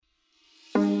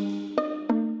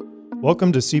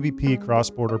Welcome to CBP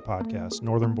Cross-Border Podcast,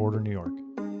 Northern Border, New York.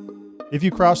 If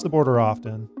you cross the border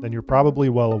often, then you're probably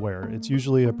well aware it's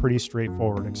usually a pretty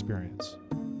straightforward experience.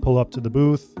 Pull up to the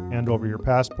booth, hand over your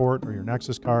passport or your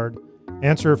Nexus card,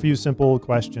 answer a few simple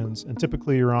questions, and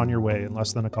typically you're on your way in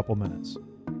less than a couple minutes.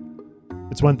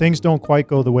 It's when things don't quite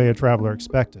go the way a traveler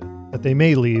expected that they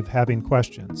may leave having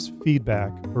questions,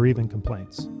 feedback, or even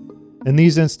complaints. In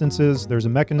these instances, there's a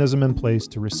mechanism in place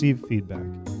to receive feedback,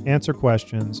 answer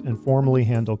questions, and formally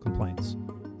handle complaints.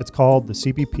 It's called the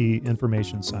CBP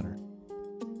Information Center.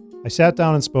 I sat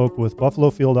down and spoke with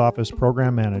Buffalo Field Office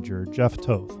Program Manager Jeff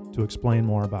Toth to explain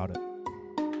more about it.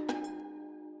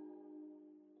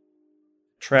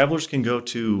 Travelers can go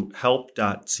to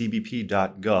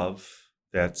help.cbp.gov,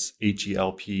 that's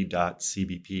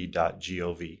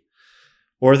help.cbp.gov,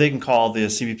 or they can call the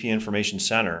CBP Information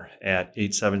Center at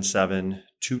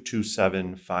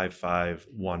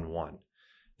 877-227-5511.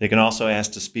 They can also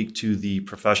ask to speak to the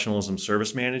Professionalism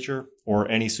Service Manager or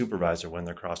any supervisor when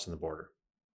they're crossing the border.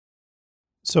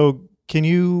 So can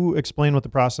you explain what the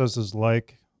process is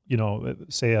like?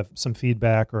 Say if some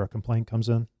feedback or a complaint comes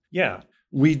in? Yeah,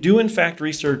 we do in fact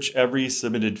research every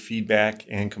submitted feedback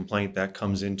and complaint that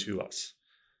comes into us.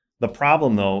 The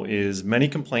problem, though, is many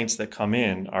complaints that come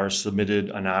in are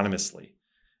submitted anonymously,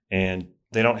 and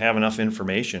they don't have enough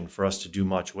information for us to do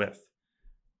much with.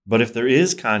 But if there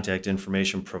is contact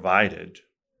information provided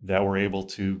that we're able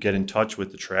to get in touch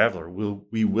with the traveler,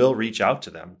 we will reach out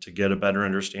to them to get a better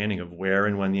understanding of where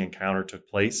and when the encounter took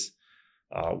place.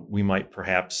 We might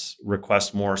perhaps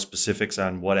request more specifics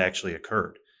on what actually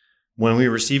occurred. When we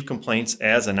receive complaints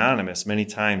as anonymous, many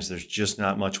times there's just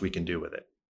not much we can do with it.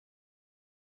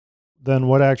 Then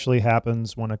what actually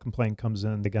happens when a complaint comes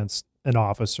in against an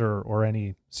officer or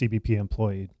any CBP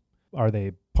employee? Are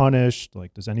they punished?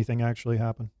 Does anything actually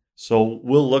happen? So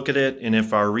we'll look at it, and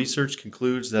if our research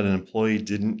concludes that an employee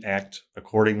didn't act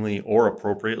accordingly or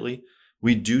appropriately,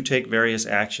 we do take various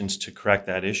actions to correct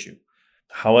that issue.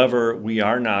 However, we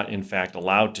are not, in fact,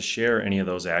 allowed to share any of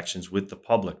those actions with the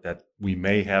public that we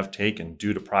may have taken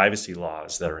due to privacy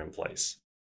laws that are in place.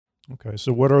 Okay,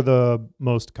 so what are the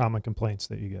most common complaints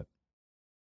that you get?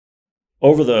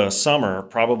 Over the summer,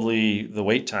 probably the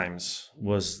wait times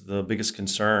was the biggest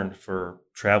concern for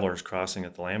travelers crossing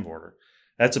at the land border.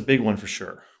 That's a big one for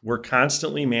sure. We're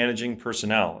constantly managing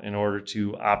personnel in order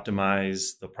to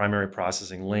optimize the primary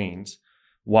processing lanes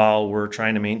while we're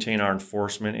trying to maintain our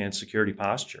enforcement and security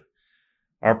posture.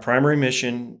 Our primary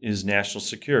mission is national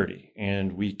security,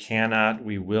 and we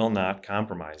will not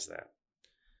compromise that.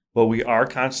 But we are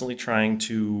constantly trying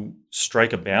to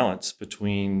strike a balance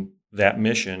between that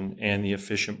mission and the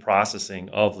efficient processing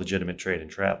of legitimate trade and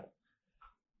travel.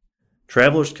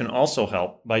 Travelers can also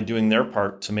help by doing their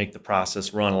part to make the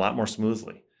process run a lot more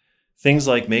smoothly. Things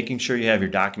like making sure you have your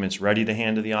documents ready to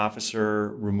hand to the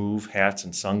officer, remove hats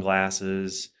and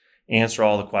sunglasses, answer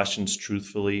all the questions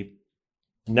truthfully.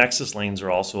 Nexus lanes are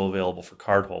also available for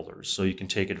cardholders, so you can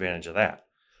take advantage of that.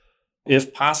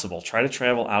 If possible, try to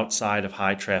travel outside of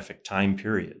high traffic time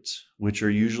periods, which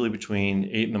are usually between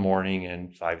 8 in the morning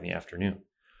and 5 in the afternoon.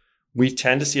 We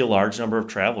tend to see a large number of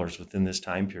travelers within this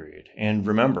time period. And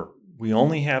remember, we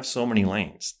only have so many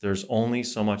lanes. There's only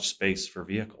so much space for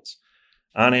vehicles.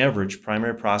 On average,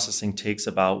 primary processing takes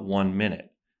about 1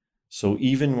 minute. So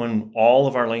even when all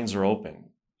of our lanes are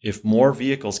open, if more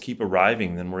vehicles keep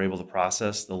arriving than we're able to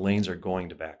process, the lanes are going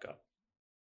to back up.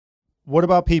 What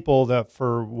about people that,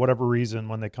 for whatever reason,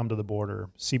 when they come to the border,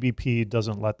 CBP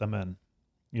doesn't let them in?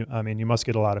 You must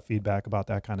get a lot of feedback about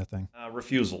that kind of thing.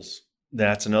 Refusals.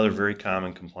 That's another very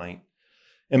common complaint.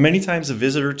 And many times a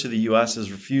visitor to the U.S.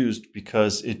 is refused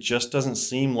because it just doesn't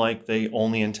seem like they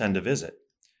only intend to visit.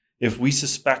 If we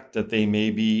suspect that they may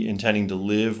be intending to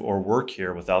live or work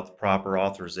here without the proper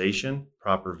authorization,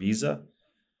 proper visa,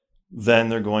 then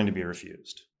they're going to be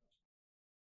refused.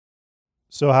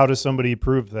 So how does somebody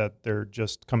prove that they're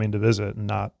just coming to visit and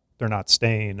they're not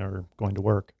staying or going to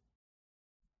work?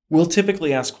 We'll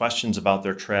typically ask questions about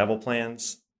their travel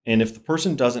plans, and if the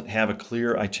person doesn't have a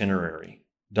clear itinerary,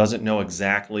 doesn't know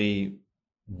exactly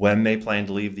when they plan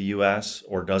to leave the U.S.,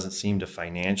 or doesn't seem to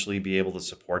financially be able to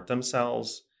support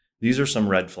themselves, these are some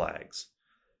red flags.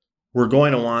 We're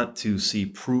going to want to see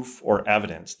proof or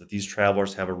evidence that these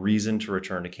travelers have a reason to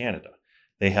return to Canada.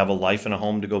 They have a life and a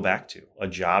home to go back to, a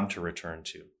job to return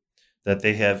to, that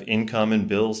they have income and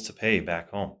bills to pay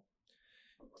back home.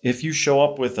 If you show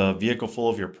up with a vehicle full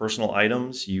of your personal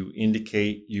items, you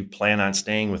indicate you plan on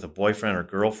staying with a boyfriend or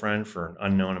girlfriend for an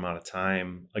unknown amount of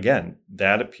time, again,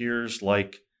 that appears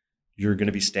like you're going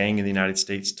to be staying in the United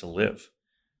States to live.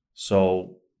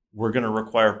 So we're going to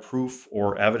require proof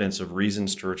or evidence of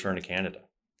reasons to return to Canada.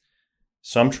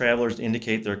 Some travelers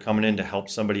indicate they're coming in to help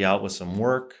somebody out with some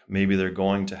work. Maybe they're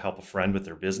going to help a friend with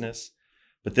their business.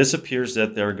 But this appears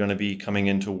that they're going to be coming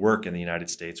in to work in the United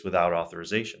States without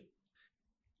authorization.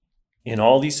 In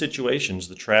all these situations,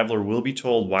 the traveler will be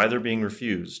told why they're being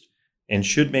refused and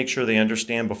should make sure they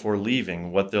understand before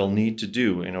leaving what they'll need to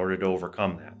do in order to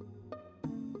overcome that.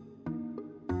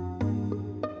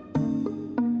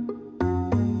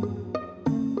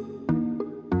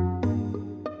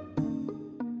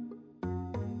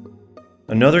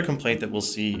 Another complaint that we'll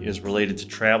see is related to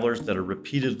travelers that are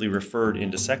repeatedly referred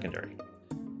into secondary.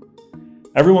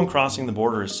 Everyone crossing the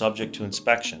border is subject to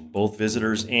inspection, both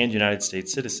visitors and United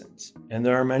States citizens, and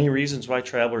there are many reasons why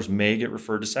travelers may get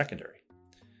referred to secondary.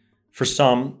 For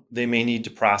some, they may need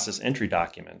to process entry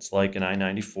documents like an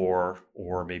I-94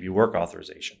 or maybe work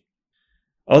authorization.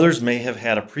 Others may have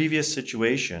had a previous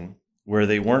situation where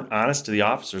they weren't honest to the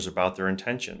officers about their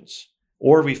intentions,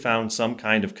 or we found some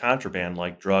kind of contraband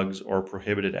like drugs or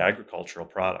prohibited agricultural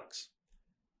products.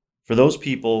 For those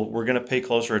people, we're going to pay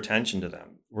closer attention to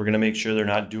them. We're going to make sure they're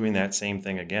not doing that same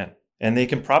thing again. And they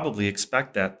can probably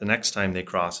expect that the next time they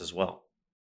cross as well.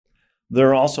 There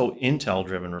are also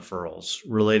intel-driven referrals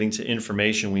relating to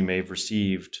information we may have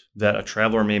received that a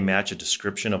traveler may match a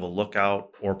description of a lookout,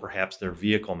 or perhaps their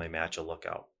vehicle may match a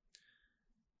lookout.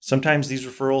 Sometimes these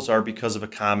referrals are because of a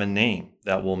common name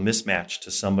that will mismatch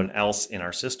to someone else in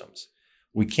our systems.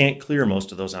 We can't clear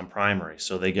most of those on primary,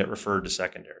 so they get referred to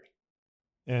secondary.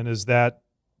 And is that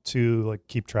to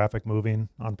keep traffic moving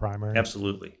on primary?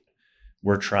 Absolutely.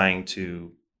 We're trying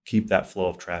to keep that flow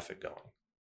of traffic going.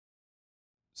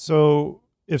 So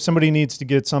if somebody needs to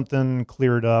get something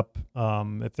cleared up,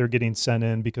 if they're getting sent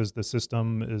in because the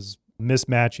system is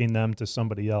mismatching them to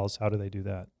somebody else, how do they do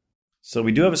that? So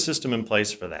we do have a system in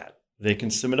place for that. They can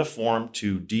submit a form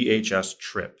to DHS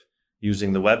TRIP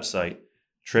using the website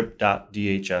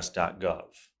trip.dhs.gov.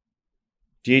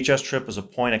 DHS TRIP is a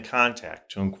point of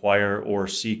contact to inquire or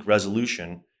seek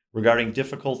resolution regarding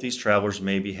difficulties travelers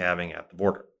may be having at the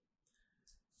border.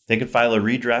 They can file a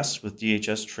redress with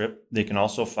DHS TRIP. They can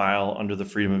also file under the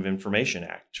Freedom of Information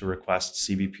Act to request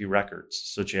CBP records,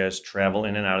 such as travel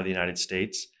in and out of the United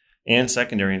States and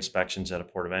secondary inspections at a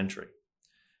port of entry.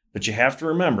 But you have to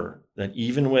remember that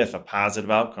even with a positive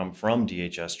outcome from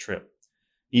DHS TRIP,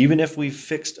 even if we've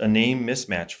fixed a name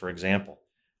mismatch, for example,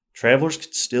 travelers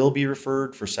could still be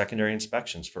referred for secondary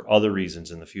inspections for other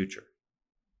reasons in the future.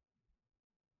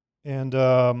 And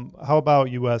how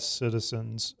about U.S.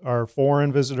 citizens? Are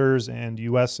foreign visitors and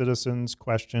U.S. citizens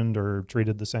questioned or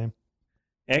treated the same?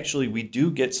 Actually, we do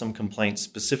get some complaints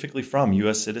specifically from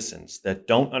U.S. citizens that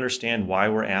don't understand why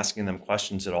we're asking them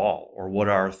questions at all or what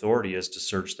our authority is to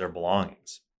search their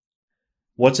belongings.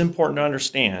 What's important to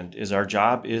understand is our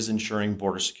job is ensuring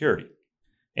border security.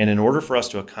 And in order for us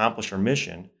to accomplish our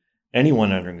mission,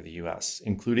 anyone entering the U.S.,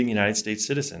 including United States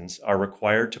citizens, are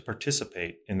required to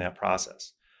participate in that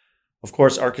process. Of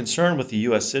course, our concern with the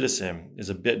U.S. citizen is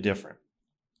a bit different.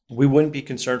 We wouldn't be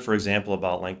concerned, for example,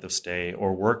 about length of stay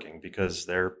or working because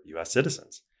they're U.S.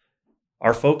 citizens.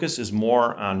 Our focus is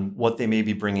more on what they may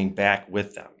be bringing back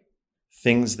with them,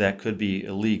 things that could be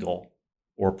illegal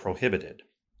or prohibited,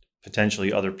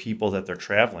 potentially other people that they're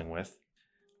traveling with,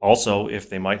 also if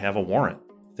they might have a warrant,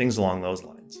 things along those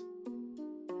lines.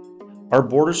 Our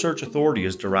border search authority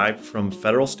is derived from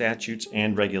federal statutes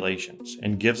and regulations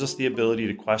and gives us the ability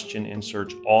to question and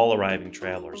search all arriving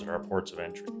travelers at our ports of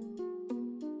entry.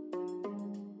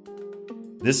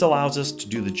 This allows us to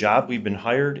do the job we've been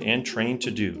hired and trained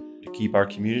to do to keep our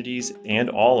communities and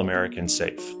all Americans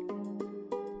safe.